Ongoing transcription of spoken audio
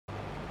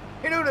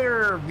Hello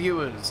there,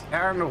 viewers,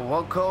 and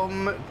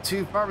welcome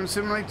to Farming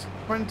Simulator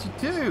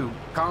 22,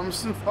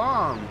 Calmsden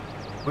Farm,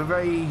 with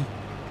a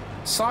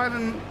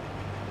silent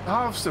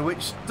harvester,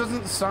 which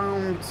doesn't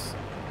sound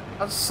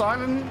as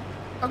silent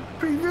as the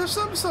previous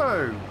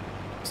episode.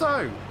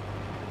 So,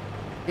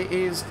 it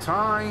is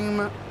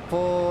time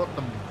for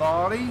the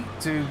barley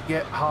to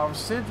get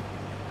harvested,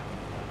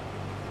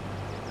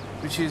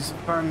 which is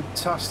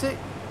fantastic,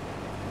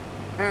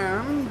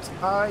 and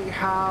I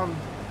have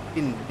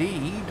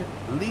indeed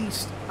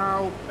leased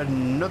out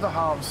another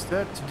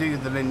harvester to do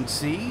the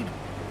linseed,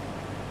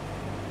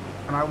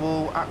 and I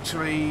will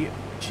actually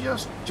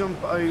just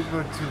jump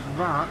over to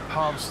that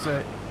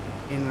harvester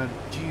in a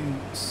due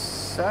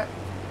sec.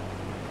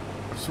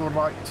 So I'd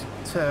like to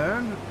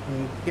turn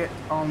and get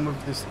on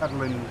with this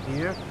headland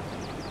here.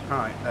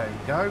 Right, there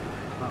we go,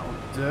 that'll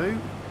do.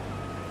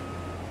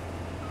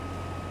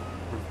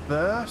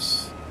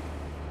 Reverse,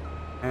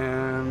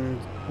 and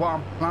what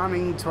I'm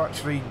planning to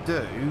actually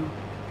do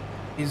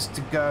is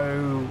to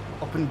go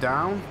up and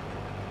down.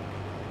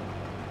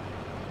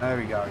 There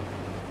we go.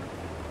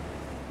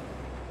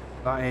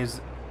 That is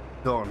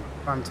done.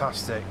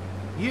 Fantastic.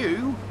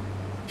 You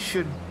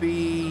should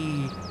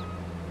be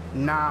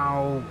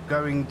now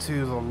going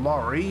to the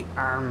lorry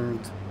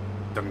and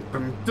dun,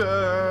 dun,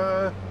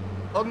 dun,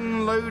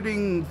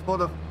 unloading for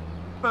the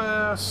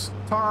first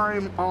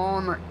time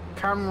on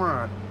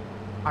camera.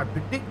 I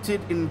predicted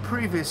in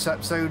previous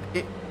episode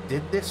it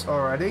did this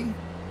already,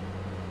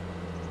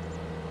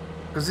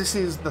 because this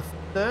is the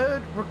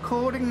third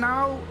recording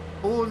now.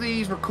 All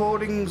these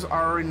recordings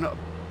are in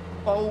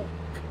bulk,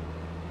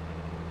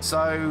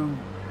 so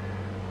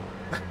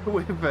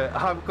with it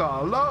I've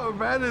got a lot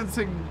of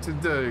editing to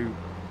do.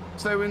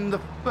 So in the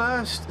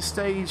first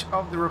stage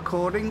of the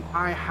recording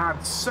I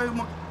had so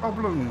much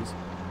problems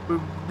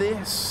with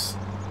this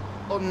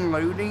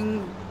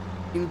unloading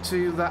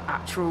into the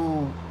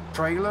actual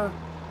trailer.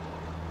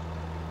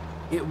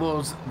 It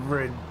was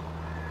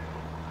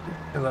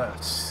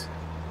ridiculous.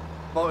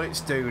 But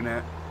it's doing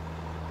it.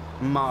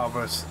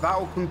 Marvellous. That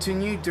will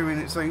continue doing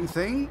its own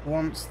thing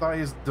once that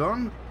is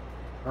done.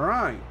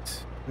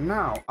 Right.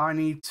 Now I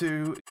need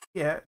to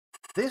get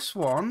this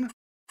one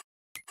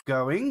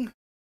going.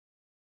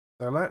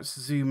 So let's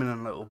zoom in a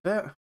little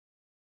bit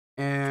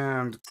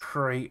and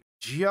create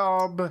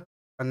job.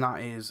 And that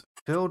is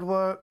field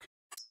work.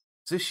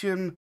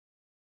 Position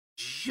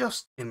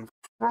just in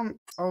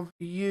front of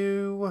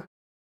you.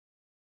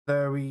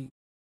 There we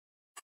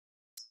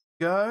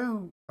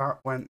go. That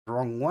went the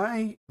wrong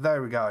way.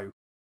 There we go.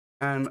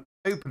 And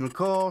open the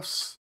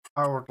course.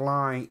 I would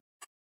like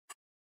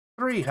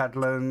 3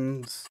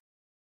 headlands.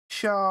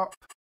 Sharp.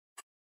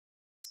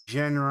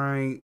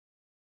 Generate.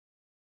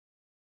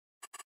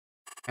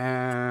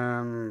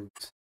 And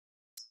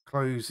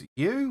close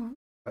you.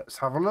 Let's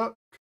have a look.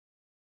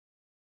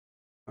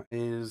 That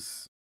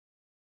is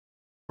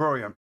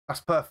brilliant.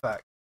 That's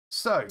perfect.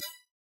 So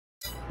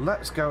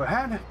let's go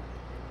ahead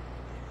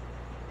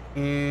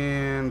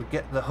and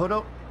get the hood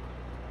up.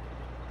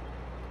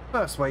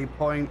 First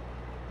waypoint.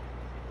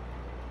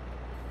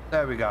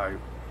 There we go.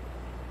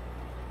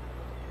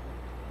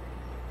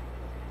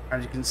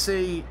 As you can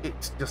see,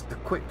 it's just a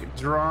quick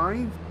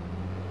drive.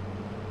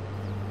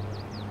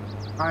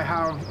 I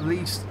have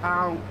leased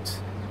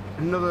out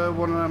another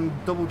one of them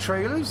double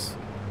trailers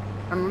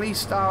and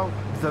leased out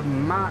the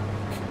Mack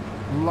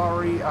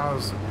lorry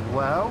as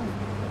well.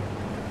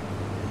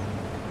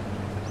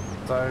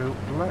 So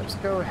let's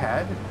go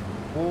ahead.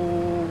 Whoa,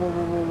 whoa,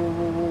 whoa, whoa,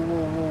 whoa,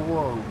 whoa, whoa,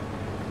 whoa.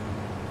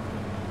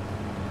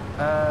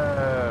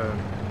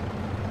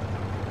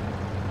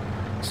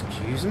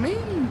 Excuse me?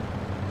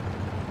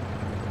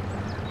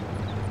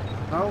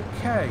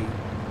 Okay.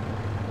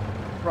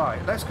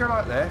 Right, let's go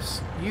like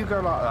this. You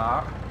go like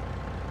that.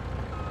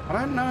 I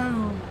don't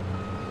know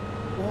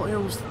what he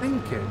was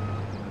thinking,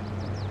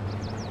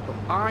 but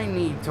I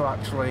need to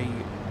actually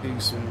do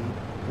some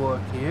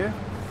work here.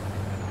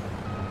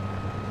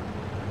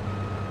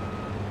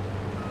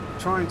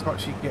 Trying to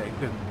actually get a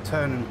good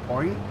turning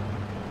point.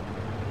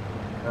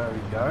 There we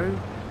go.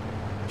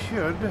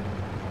 Should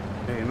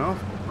be enough.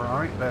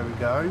 Right, there we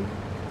go.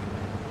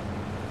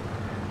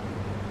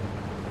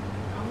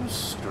 How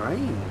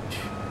strange.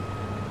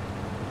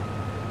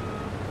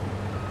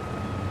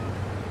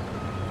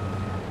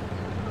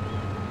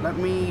 Let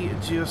me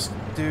just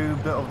do a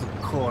bit of the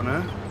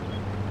corner.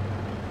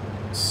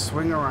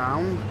 Swing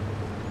around.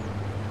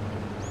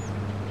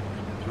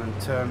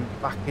 And turn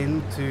back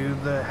into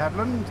the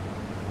headland.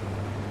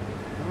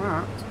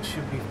 That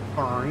should be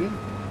fine.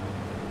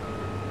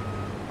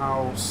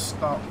 I'll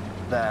stop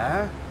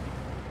there.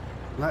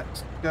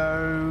 Let's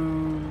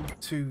go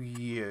to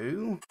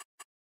you.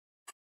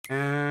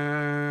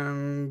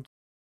 And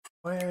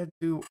where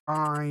do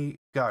I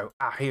go?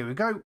 Ah, here we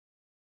go.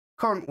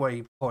 Current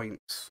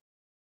waypoints.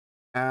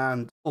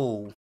 And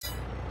all.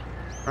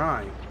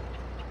 Right.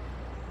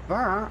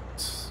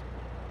 That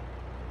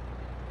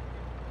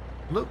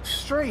looks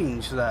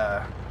strange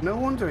there. No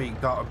wonder he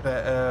got a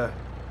bit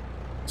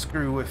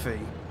screw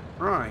whiffy.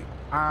 Right.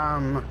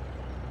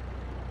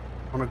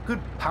 on a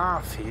good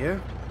path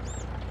here.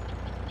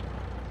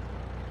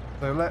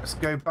 So let's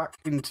go back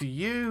into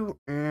you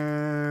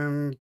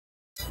and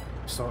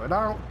sort it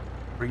out.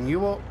 Bring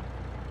you up.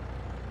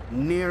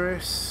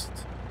 Nearest,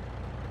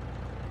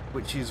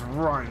 which is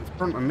right in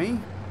front of me.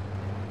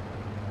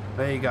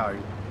 There you go.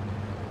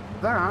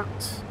 That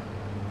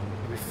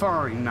will be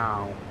fine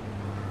now.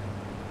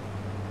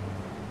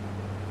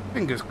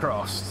 Fingers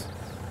crossed.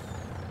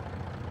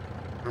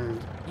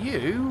 And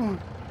you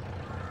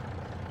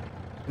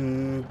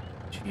can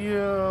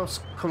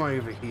just come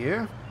over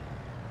here.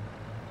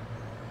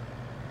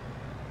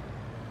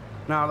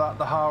 Now that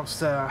the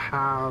harvester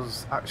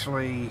has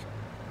actually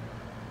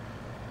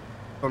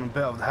done a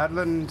bit of the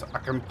headland, I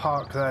can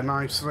park there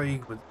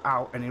nicely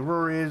without any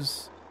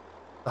worries.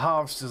 The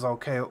harvester's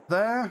okay up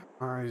there.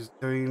 He's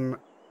doing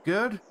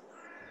good.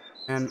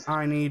 And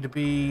I need to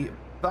be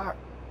back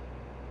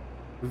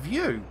with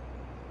you.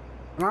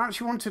 And I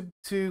actually wanted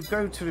to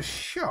go to the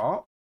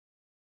shop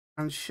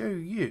and show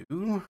you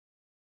the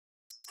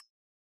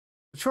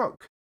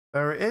truck.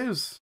 There it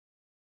is.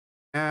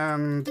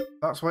 And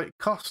that's what it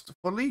cost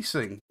for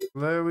leasing.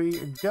 There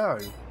we go.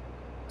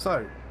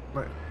 So,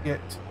 let's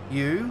get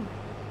you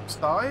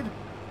started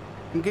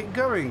and get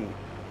going.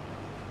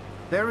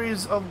 There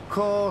is, of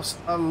course,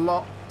 a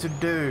lot to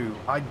do.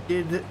 I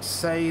did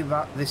say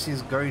that this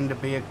is going to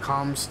be a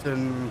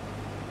Calmsden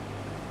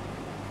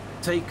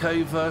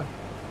takeover.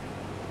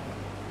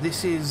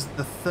 This is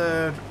the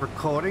third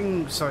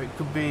recording, so it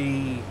could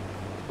be...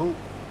 Oh,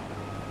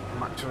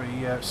 I'm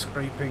actually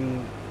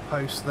scraping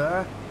post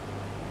there.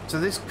 So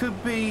this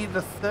could be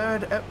the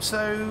third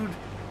episode.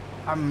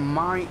 I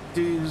might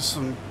do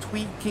some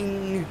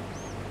tweaking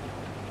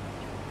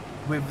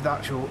with the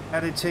actual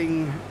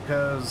editing,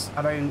 because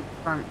I don't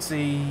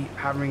fancy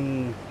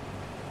having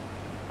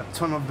a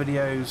ton of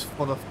videos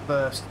for the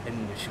first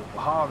initial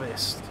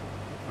harvest.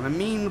 And I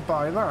mean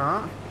by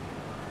that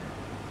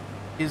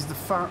is the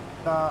fact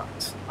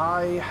that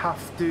I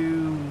have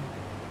to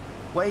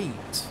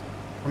wait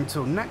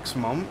until next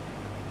month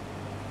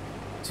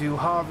to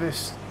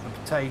harvest the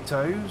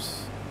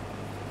potatoes,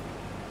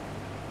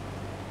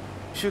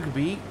 sugar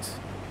beet,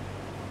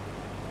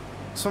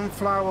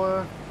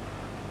 sunflower,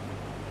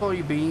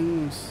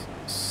 soybeans,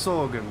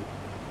 sorghum.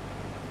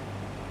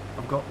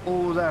 I've got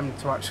all of them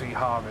to actually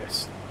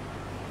harvest.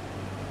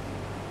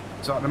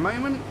 So at the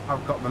moment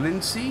I've got the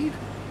linseed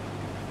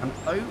and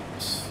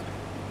oats,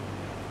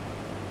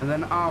 and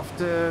then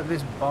after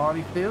this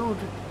barley field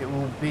it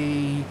will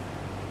be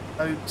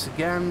oats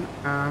again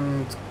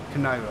and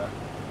canola.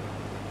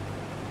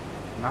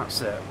 And that's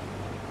it.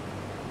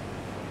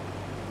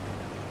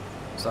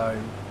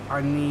 So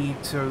I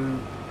need to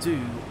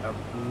do a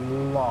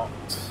lot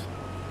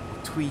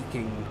of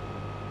tweaking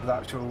with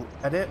actual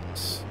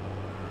edits.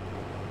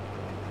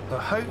 So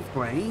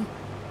hopefully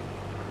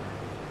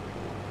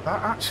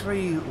that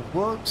actually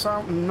works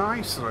out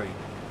nicely.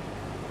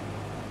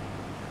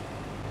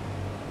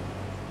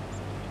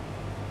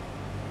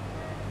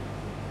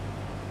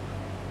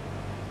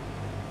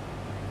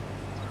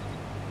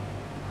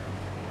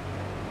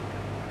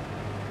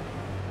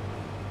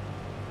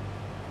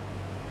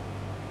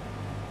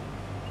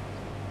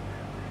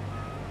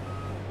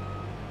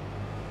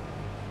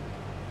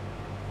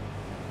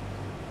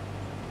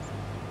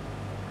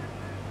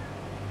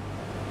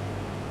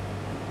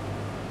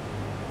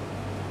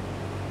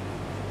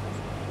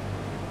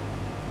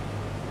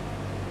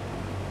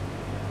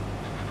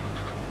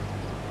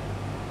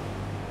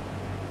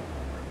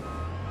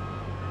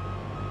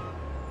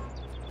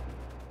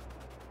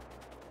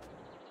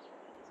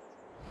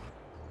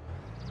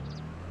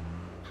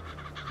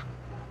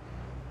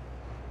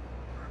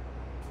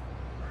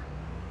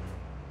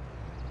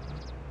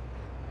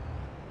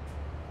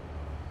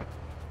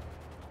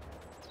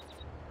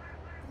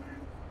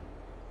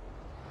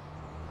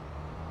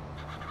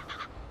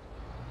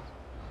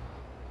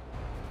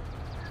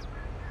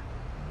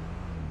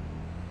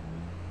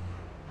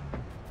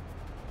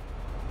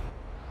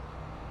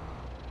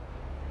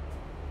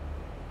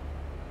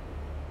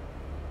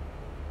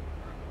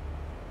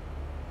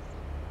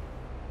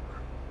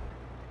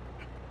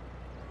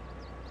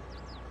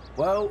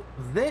 Well,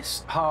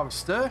 this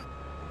harvester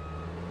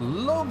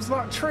loves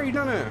that tree,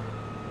 doesn't it?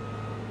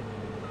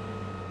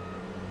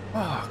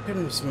 Oh,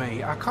 goodness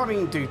me. I can't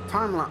even do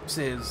time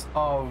lapses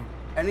of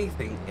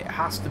anything. It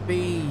has to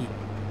be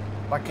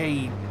like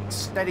a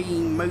steady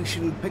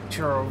motion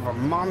picture of a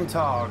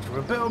montage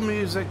with a bit of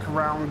music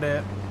around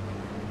it.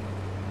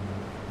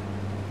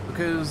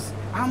 Because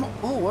I'm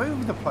all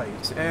over the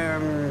place.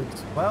 And,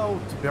 well,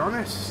 to be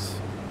honest,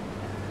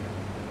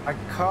 I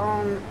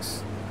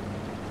can't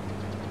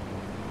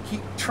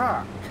keep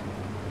track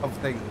of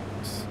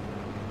things.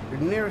 The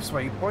nearest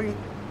waypoint,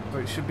 so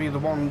it should be the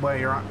one where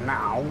you're at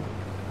now.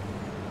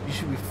 You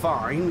should be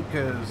fine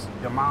because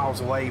you're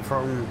miles away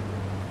from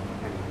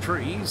any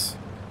trees.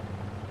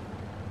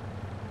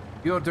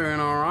 You're doing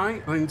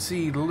alright.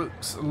 Linseed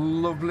looks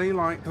lovely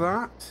like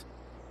that.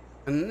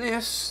 And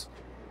this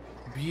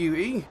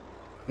beauty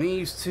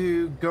needs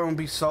to go and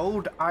be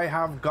sold. I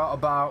have got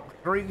about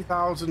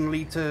 3,000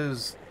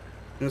 litres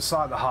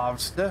inside the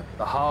harvester.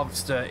 The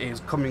harvester is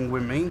coming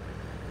with me.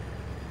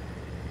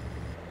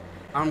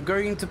 I'm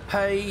going to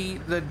pay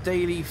the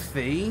daily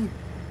fee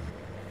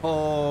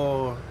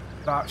for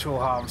the actual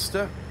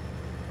harvester,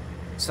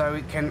 so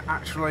it can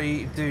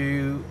actually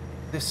do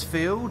this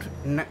field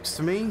next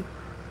to me.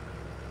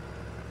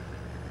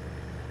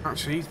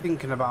 Actually,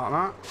 thinking about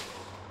that,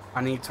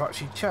 I need to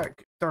actually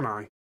check, don't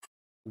I,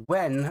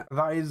 when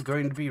that is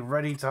going to be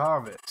ready to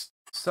harvest.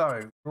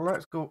 So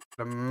let's go to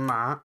the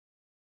map,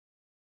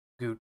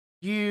 go to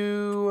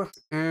you,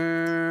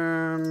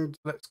 and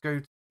let's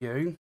go to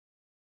you.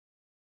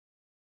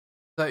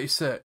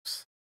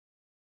 36.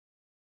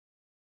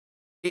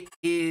 It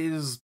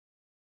is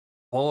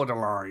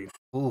borderline.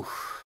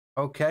 Oof.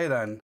 Okay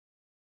then.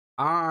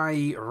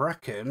 I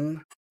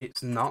reckon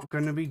it's not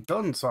going to be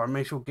done, so I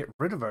may as well get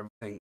rid of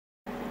everything.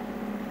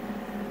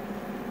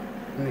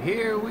 And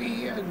here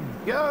we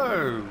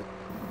go.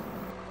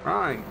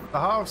 Right, the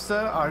harvester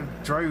I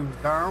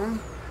drove down,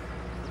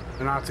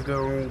 and I had to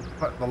go and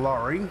collect the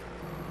lorry.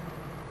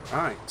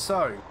 Right,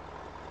 so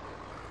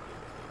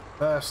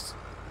first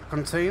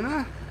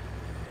container.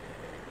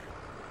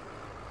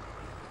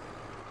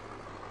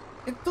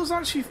 It does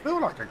actually feel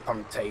like a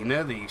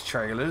container, these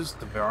trailers,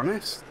 to be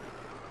honest.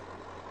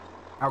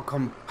 How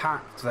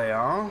compact they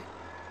are.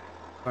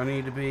 I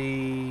need to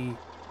be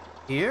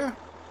here.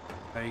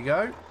 There you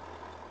go.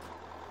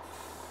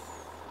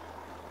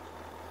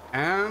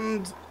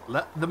 And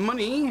let the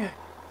money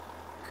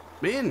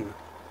come in.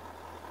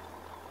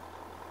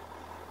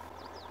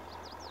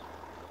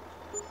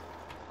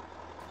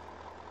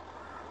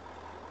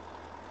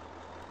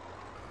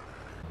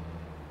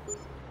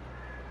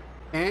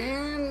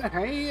 And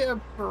hey,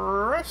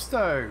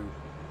 presto.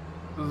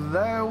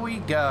 There we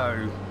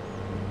go.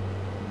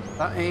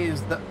 That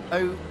is the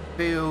oat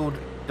field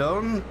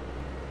done.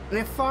 And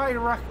if I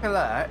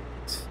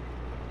recollect,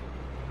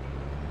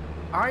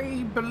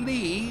 I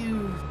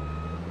believe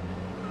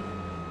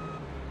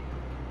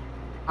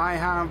I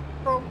have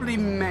probably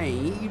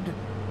made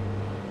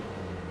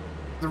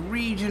the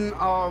region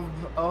of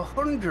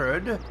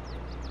 100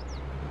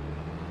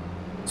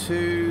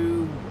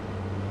 to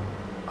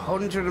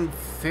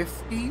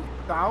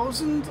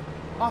 150,000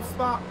 off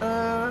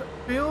that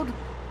field,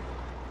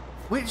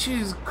 which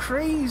is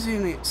crazy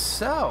in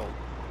itself.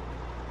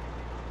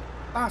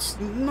 That's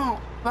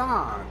not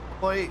bad,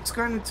 but it's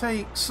going to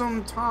take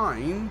some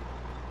time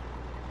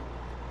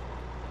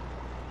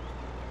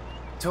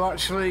to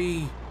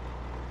actually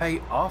pay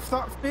off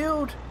that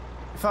field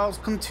if I was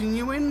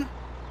continuing.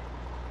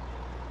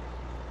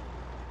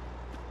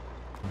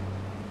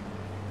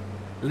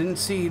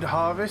 Linseed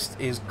harvest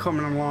is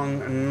coming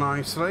along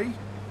nicely,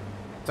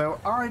 so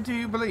I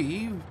do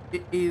believe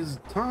it is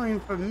time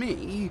for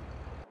me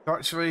to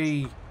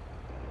actually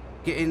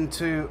get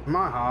into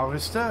my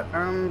harvester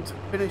and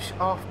finish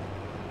off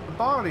the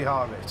barley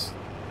harvest.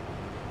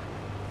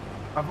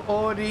 I've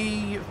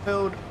already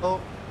filled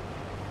up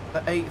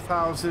the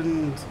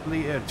 8,000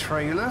 litre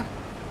trailer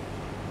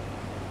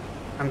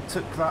and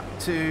took that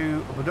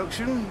to a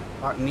production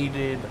that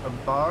needed a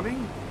barley.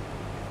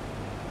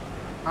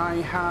 I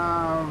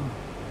have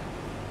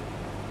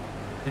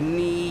the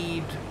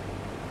need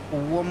for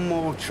one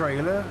more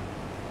trailer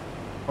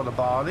for the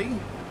barley.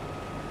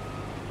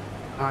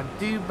 I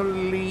do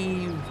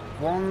believe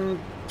one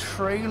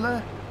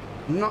trailer,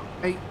 not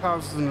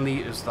 8,000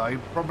 litres though,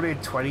 probably a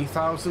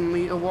 20,000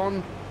 litre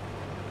one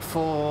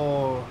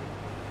for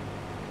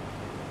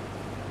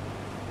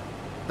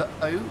the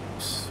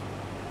oats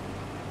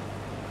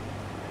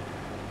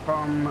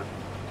from,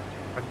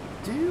 I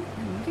do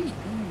believe,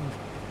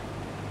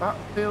 that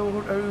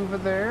field over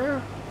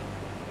there,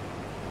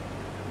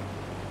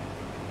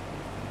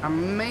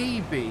 and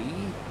maybe,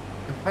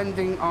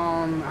 depending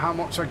on how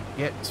much I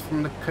get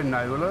from the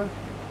canola,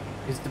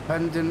 is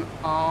dependent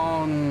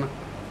on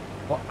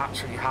what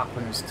actually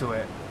happens to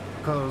it,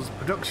 because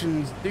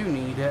productions do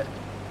need it,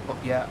 but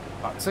yet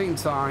at the same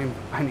time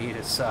I need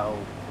to sell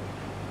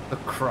the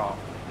crop.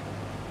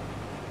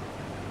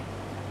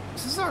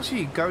 This is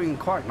actually going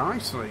quite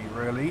nicely,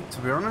 really,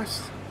 to be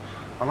honest.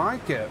 I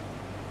like it.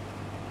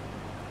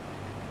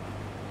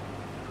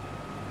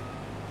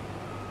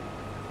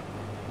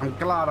 I'm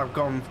glad I've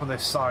gone for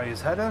this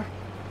size header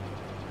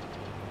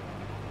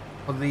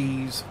for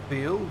these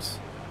fields.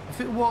 If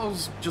it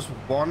was just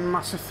one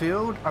massive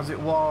field, as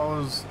it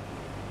was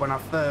when I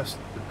first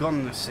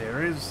begun this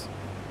series,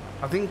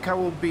 I think I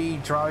will be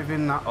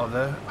driving that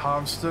other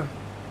harvester,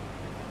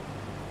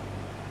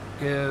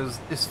 because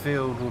this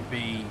field will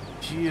be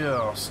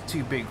just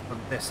too big for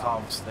this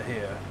harvester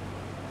here.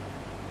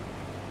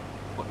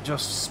 But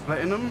just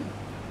splitting them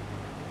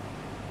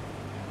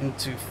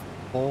into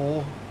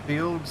 4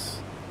 fields,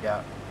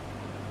 yeah,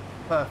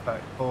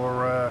 perfect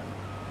for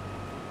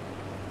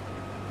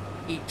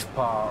each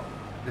part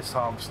this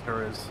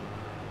harvester is.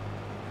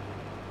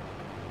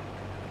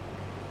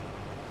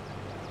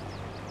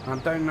 I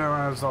don't know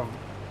as of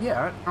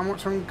yet how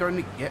much I'm going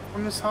to get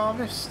from this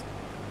harvest.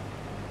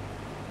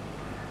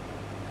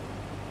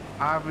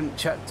 I haven't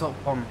checked up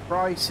on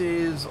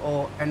prices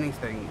or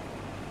anything,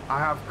 I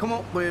have come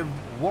up with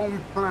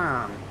one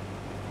plan.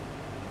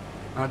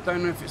 I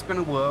don't know if it's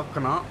going to work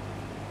or not.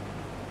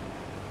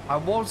 I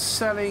was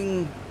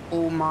selling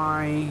all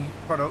my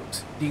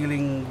products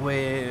dealing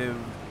with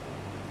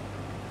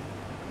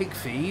pig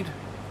feed.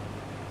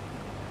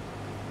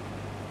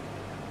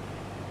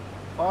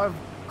 I've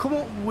come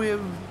up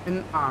with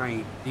an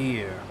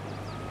idea.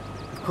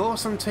 Of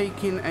course, I'm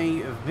taking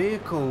a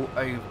vehicle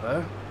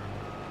over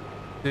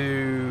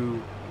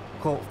to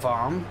Court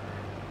Farm.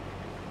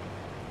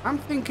 I'm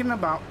thinking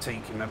about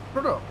taking a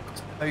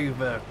product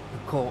over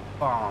to Court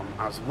Farm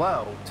as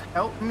well to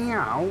help me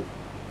out.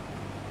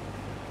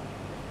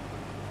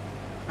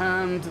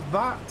 And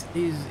that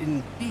is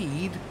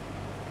indeed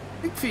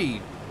pig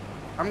feed.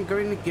 I'm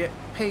going to get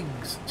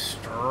pigs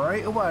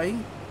straight away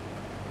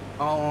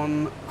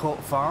on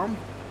Court Farm.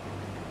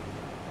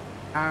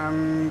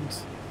 And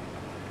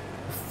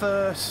the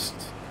first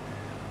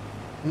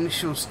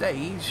initial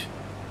stage,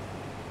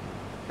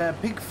 their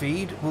pig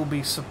feed will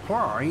be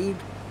supplied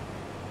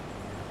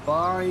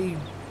by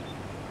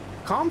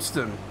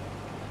Calmsden.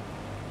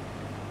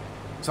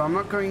 So I'm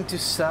not going to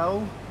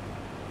sell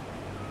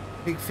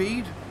pig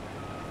feed.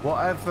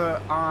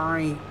 Whatever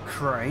I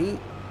create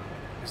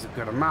is a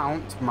good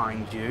amount,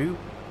 mind you.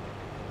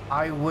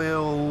 I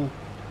will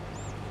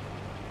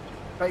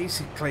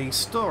basically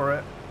store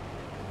it,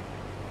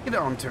 get it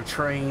onto a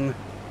train,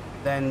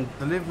 then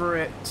deliver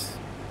it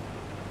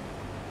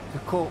to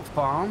Court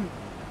Farm,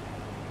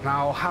 and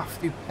I'll have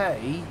to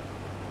pay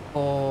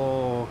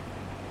for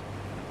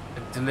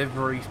a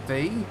delivery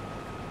fee,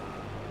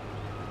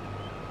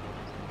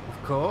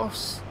 of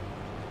course.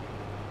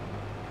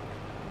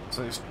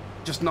 So it's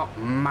just not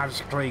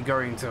magically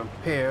going to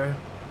appear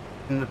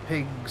in the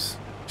pig's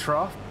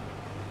trough.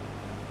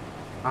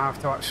 I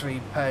have to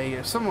actually pay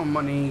a sum of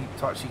money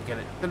to actually get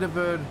it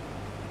delivered.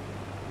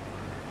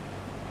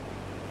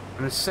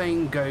 And the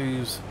same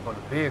goes for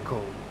the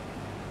vehicle.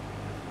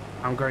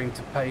 I'm going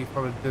to pay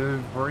for the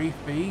delivery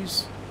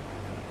fees.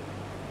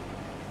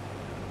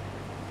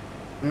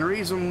 And the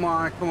reason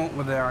why I come up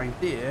with the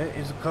idea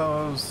is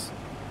because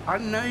I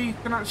know you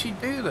can actually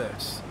do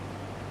this.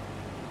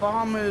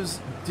 Farmers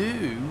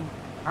do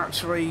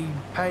actually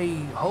pay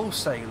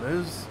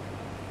wholesalers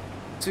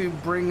to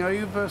bring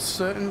over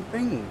certain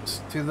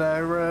things to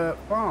their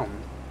farm.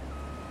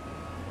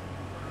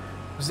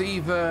 Because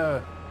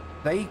either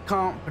they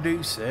can't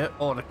produce it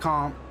or they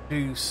can't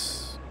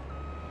produce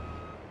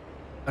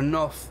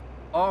enough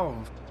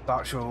of the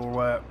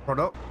actual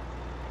product.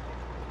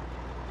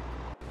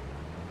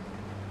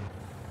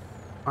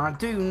 I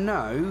do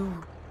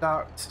know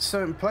that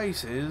certain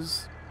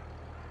places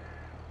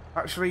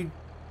actually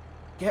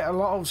get a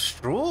lot of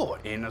straw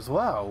in as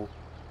well.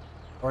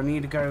 I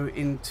need to go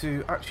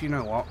into, actually, you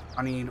know what?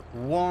 I need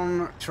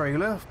one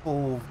trailer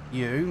for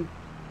you.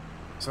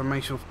 So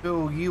make sure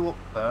fill you up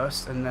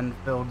first and then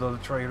fill the other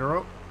trailer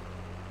up.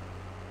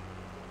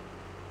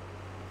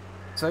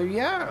 So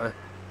yeah,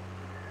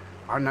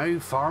 I know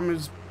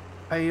farmers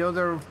pay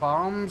other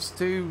farms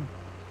to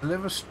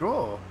deliver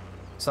straw.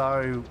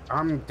 So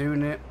I'm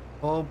doing it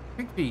for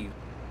pig feed.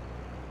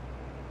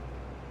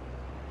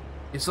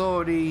 It's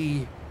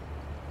already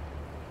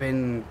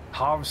been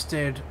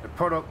harvested, the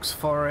products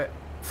for it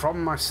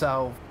from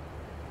myself,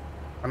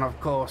 and of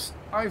course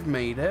I've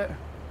made it,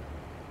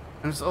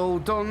 and it's all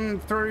done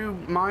through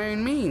my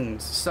own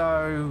means.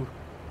 So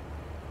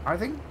I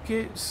think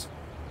it's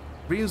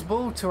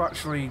reasonable to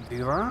actually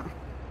do that.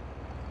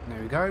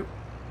 There we go.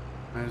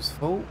 There's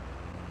full.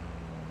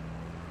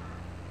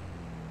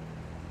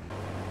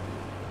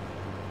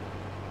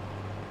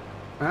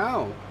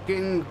 Now,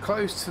 getting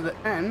close to the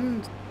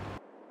end,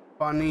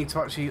 but I need to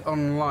actually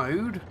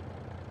unload.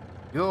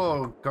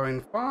 You're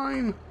going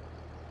fine.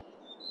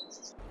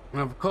 And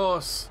of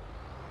course,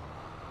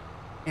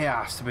 it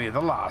has to be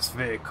the last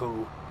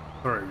vehicle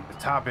through the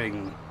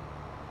tabbing.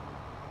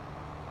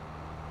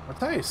 I'll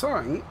tell you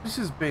something, this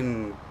has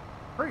been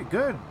pretty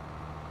good.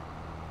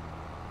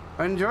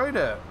 I enjoyed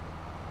it.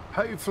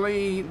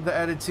 Hopefully the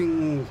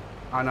editing,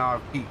 I know I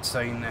keep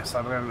saying this,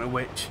 I don't know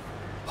which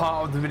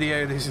part of the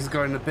video this is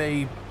going to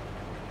be.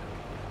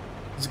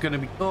 Is it going to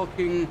be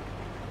talking,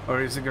 or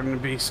is it going to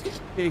be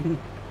skipping?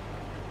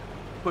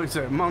 Or is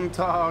it a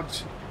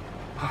montage?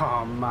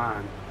 Oh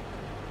man,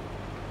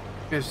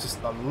 it's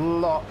just a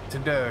lot to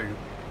do,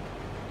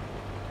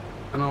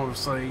 and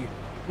obviously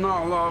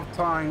not a lot of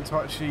time to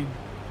actually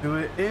do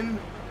it in.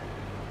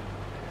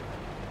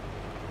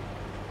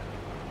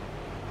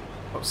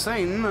 But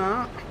saying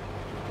that,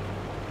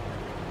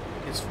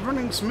 it's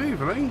running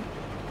smoothly.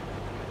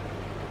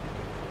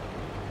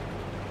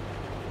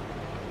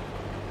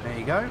 There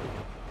you go.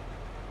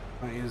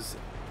 That is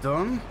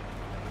done.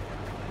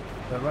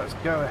 So let's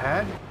go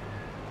ahead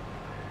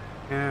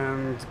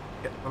and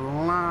get the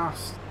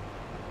last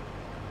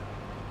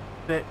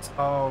bit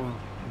of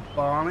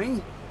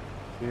barley.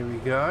 Here we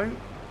go.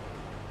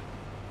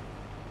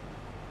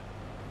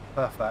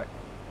 Perfect.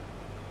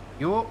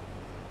 You up?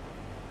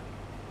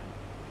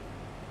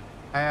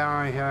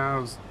 AI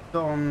has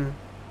done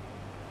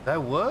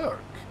their work.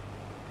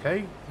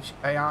 Okay, which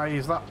AI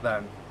is that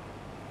then?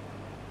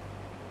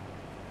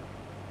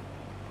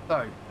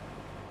 So,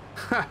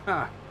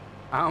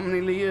 how many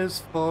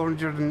litres?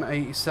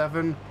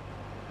 487.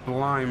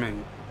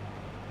 Blimey.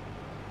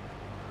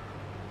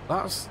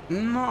 That's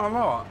not a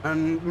lot,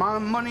 and my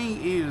money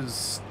is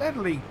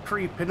steadily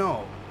creeping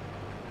up.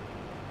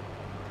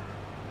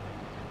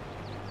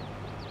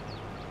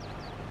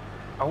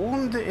 I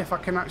wonder if I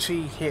can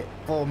actually hit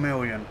 4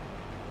 million.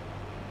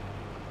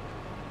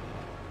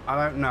 I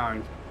don't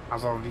know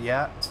as of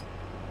yet,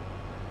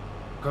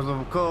 because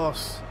of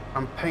course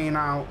I'm paying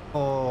out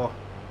for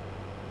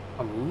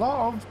a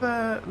lot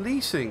of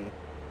leasing.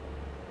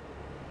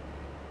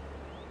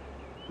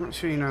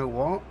 Actually, you know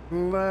what?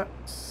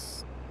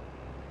 Let's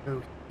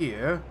go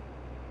here.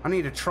 I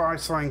need to try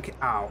something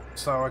out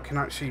so I can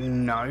actually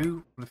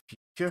know the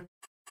future.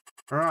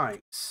 Right,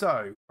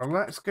 so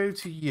let's go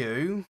to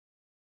you.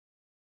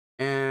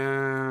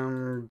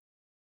 And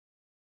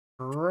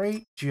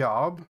great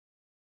job.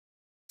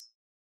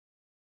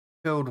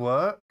 Field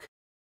work.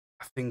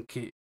 I think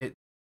it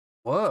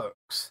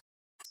works.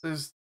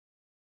 There's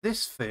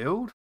this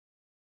field.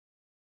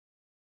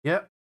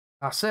 Yep,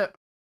 that's it.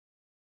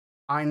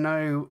 I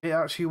know it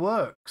actually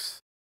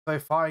works. So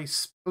if I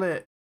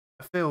split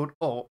a field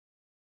up,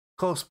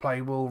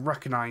 Courseplay will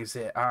recognize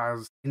it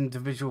as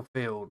individual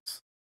fields.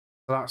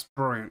 So that's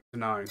brilliant to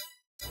know.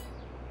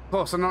 Of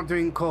course, I'm not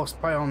doing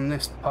Courseplay on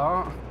this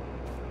part.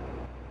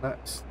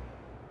 Let's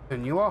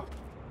turn you off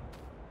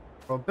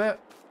for a bit.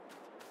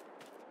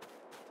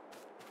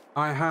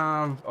 I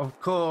have, of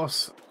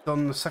course,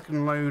 done the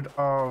second load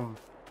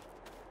of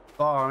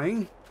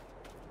barley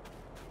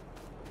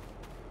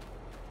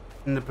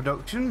in the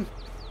production.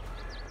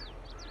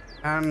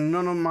 And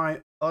none of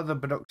my other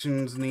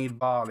productions need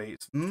barley.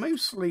 It's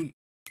mostly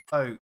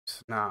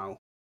oats now.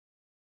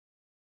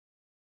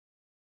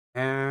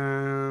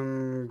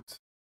 And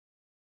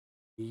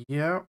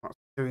yeah, that's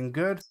doing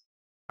good.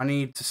 I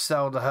need to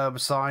sell the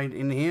herbicide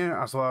in here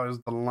as well as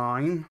the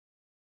lime.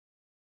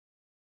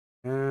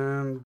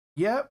 And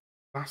yep,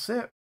 that's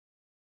it.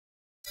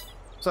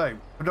 So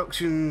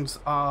productions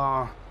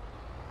are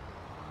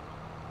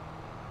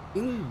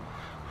in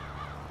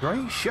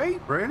great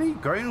shape, really,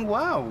 going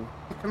well,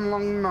 ticking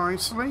along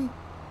nicely.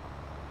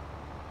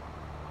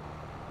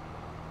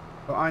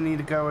 But I need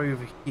to go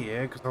over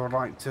here because I would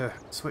like to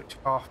switch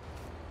off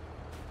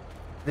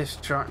this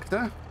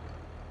tractor.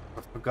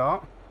 I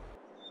forgot.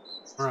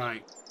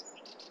 Right,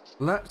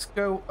 let's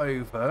go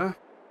over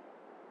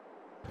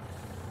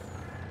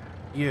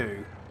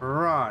you.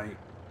 Right,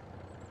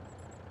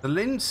 the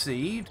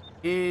linseed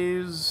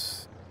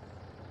is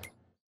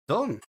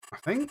done, I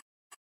think.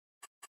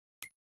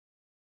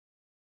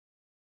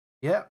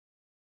 Yep,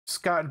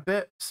 scattered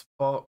bits,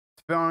 but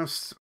to be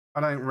honest,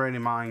 I don't really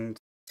mind.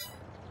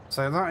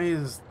 So that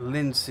is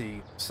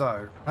linseed.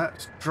 So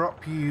let's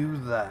drop you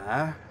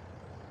there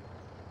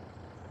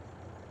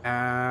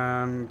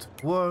and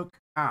work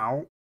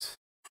out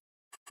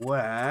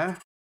where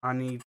I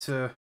need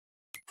to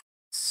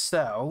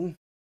sell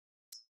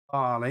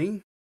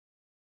barley.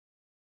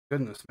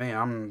 Goodness me,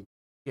 I'm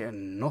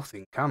getting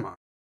nothing, can I?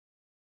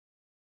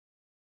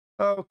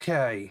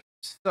 Okay,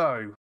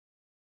 so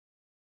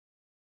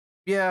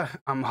yeah,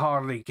 I'm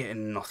hardly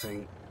getting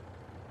nothing.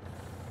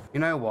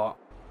 You know what?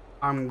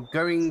 I'm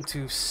going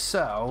to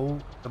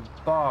sell the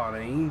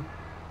barley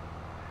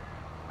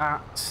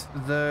at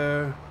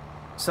the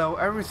sell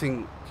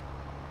everything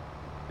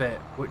bit,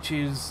 which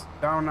is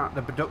down at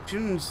the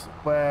productions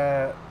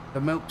where the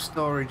milk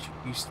storage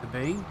used to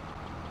be.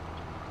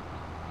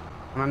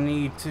 And I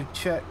need to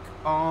check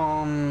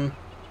on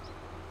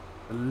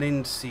the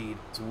linseed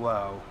as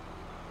well.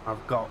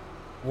 I've got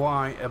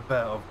quite a bit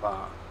of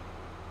that.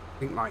 I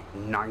think like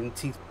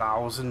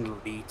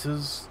 90,000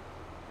 litres,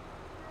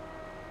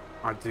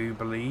 I do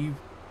believe.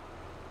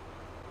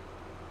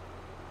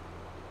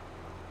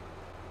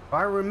 If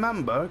I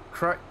remember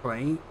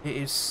correctly, it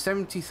is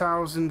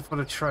 70,000 for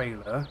the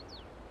trailer.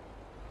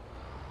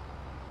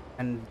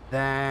 And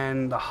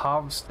then the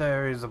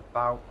harvester is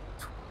about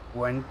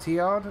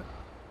 20-odd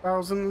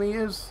thousand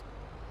litres.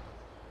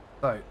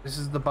 So, this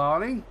is the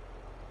barley.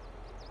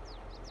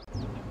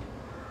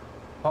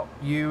 Pop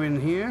you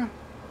in here.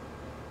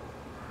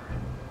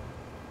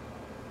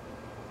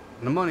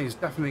 And the money is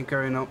definitely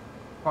going up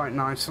quite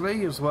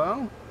nicely as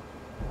well.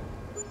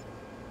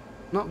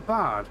 Not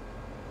bad.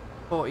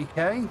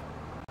 40k.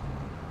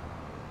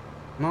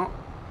 Not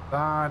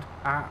bad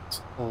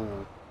at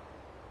all.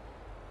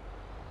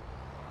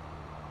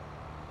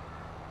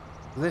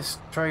 This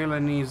trailer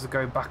needs to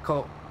go back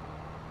up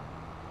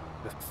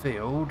the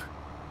field,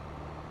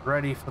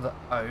 ready for the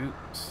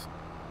oats.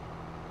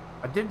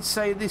 I did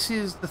say this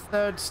is the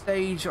third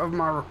stage of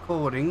my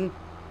recording.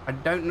 I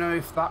don't know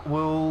if that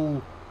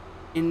will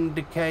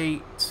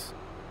indicate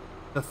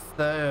the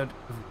third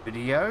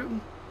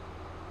video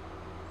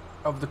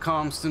of the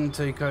Calmsden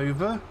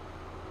takeover.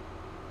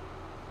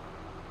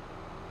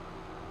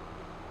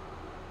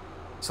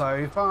 So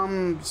if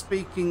I'm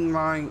speaking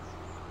like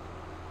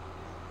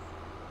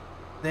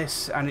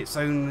this and it's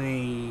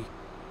only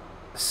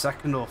the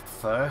second or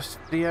first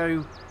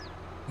video,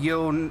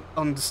 you'll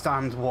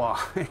understand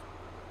why.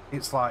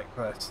 it's like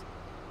this.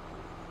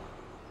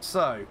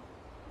 So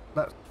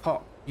let's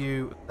pop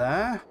you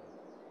there.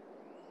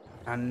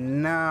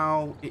 And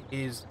now it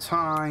is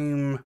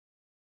time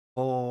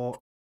for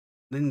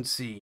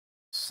linseed.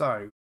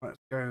 So let's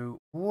go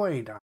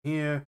way down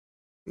here.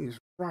 I think it's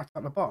right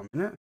at the bottom,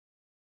 isn't it?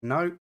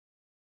 No.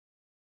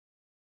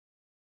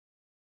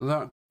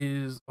 That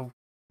is, of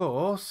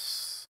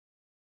course,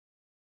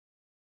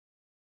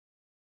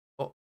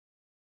 up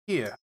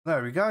here.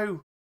 There we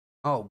go.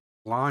 Oh,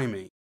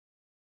 blimey.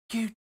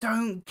 You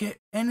don't get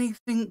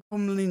anything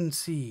from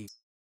linseed.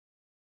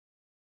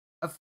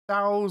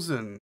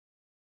 1,000.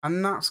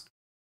 And that's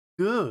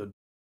good.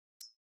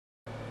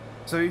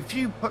 So if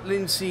you put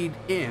linseed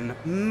in,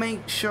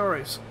 make sure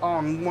it's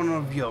on one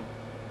of your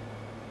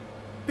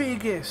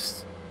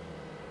biggest...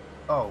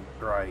 Oh,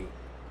 great.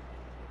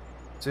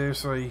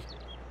 Seriously,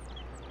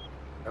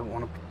 I don't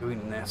want to be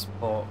doing this,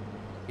 but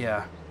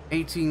yeah,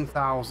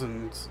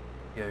 18,000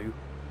 you.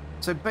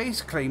 So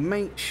basically,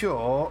 make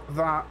sure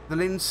that the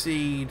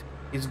linseed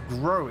is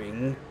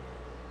growing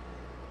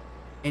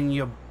in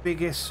your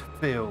biggest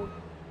field.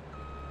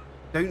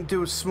 Don't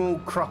do a small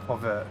crop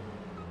of it,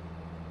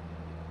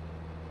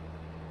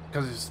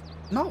 because it's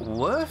not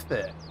worth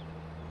it.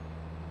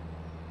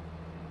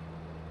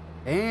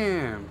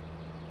 Damn.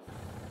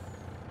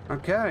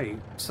 Okay,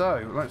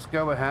 so let's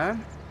go ahead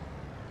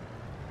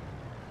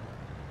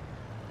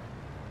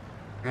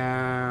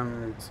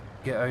and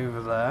get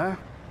over there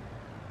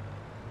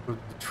with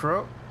the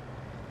truck.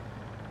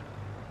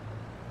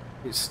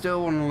 It's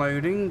still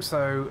unloading,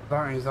 so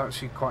that is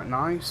actually quite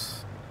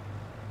nice.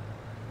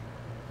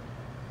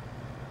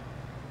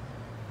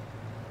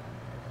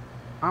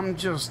 I'm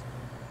just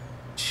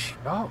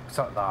shocked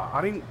at that.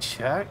 I didn't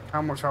check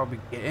how much I'll be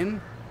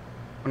getting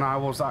when I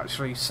was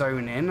actually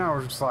sown in. I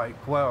was just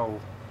like,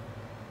 well,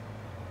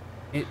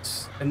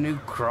 it's a new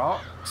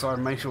crop, so I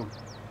may as well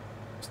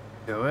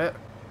do it.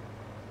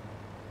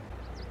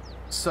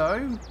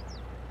 So,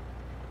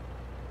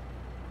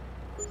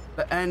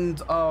 the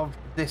end of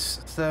this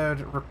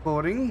third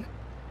recording,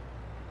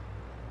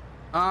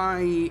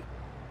 I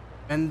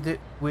end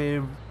it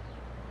with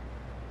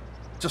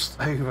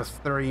just over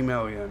 3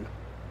 million.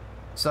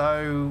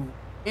 So,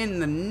 in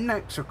the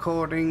next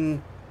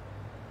recording,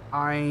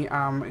 I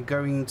am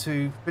going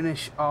to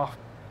finish off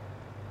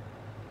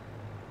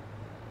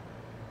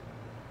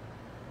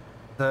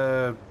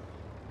the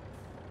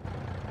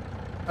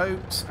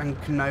oats and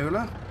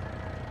canola.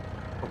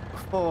 But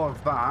before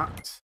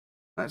that,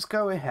 let's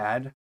go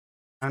ahead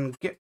and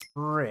get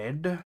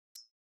rid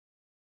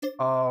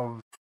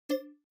of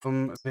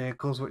some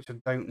vehicles which I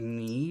don't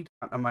need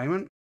at the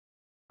moment.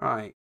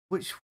 Right,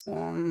 which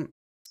one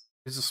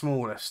is the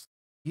smallest?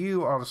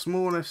 You are the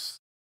smallest,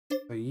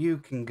 so you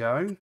can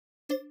go.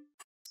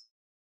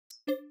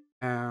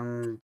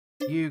 And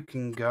you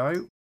can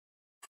go.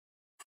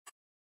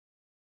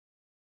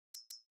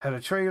 Header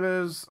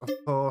trailers, of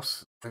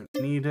course, don't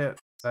need it.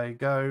 There you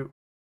go.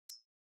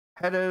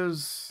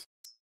 Headers,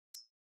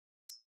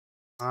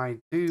 I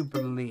do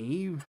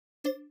believe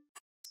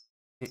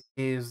it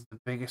is the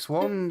biggest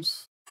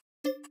ones.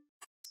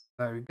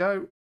 There we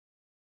go.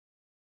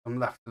 I'm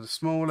left with the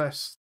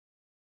smallest.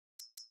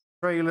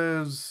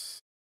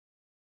 Trailers,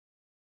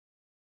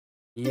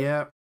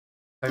 yep,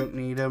 don't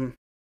need them.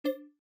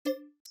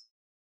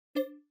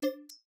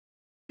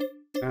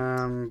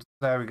 And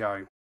there we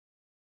go.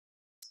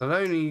 So the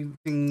only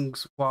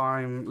things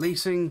why I'm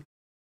leasing,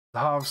 the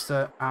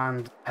harvester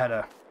and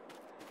header.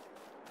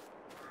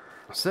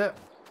 That's it.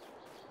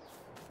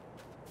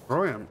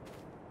 Brilliant.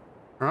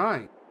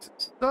 Right,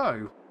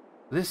 so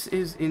this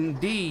is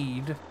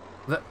indeed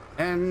the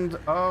end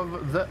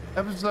of the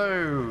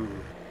episode.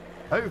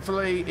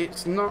 Hopefully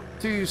it's not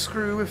too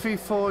screw-whiffy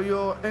for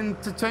your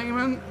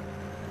entertainment,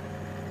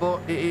 but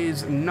it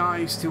is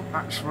nice to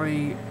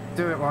actually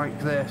do it like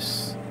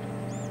this.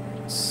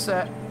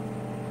 Set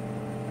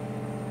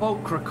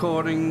bulk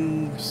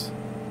recordings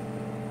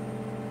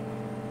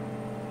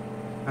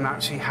and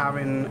actually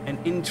having an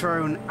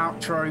intro and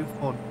outro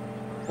for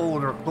all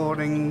the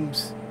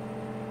recordings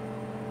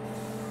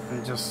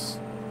and just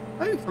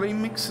hopefully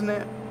mixing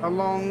it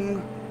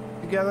along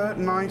together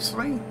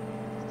nicely.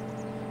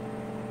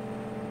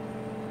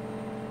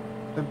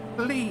 So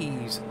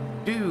please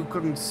do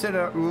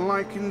consider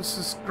liking,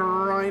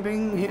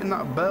 subscribing, hitting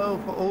that bell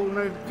for all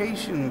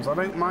notifications. I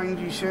don't mind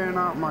you sharing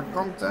out my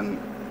content.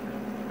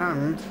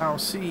 And I'll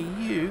see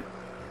you.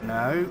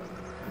 No,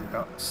 I've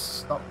got to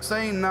stop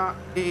saying that.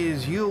 It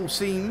is you'll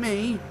see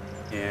me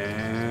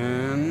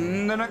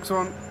in the next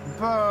one.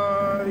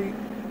 Bye.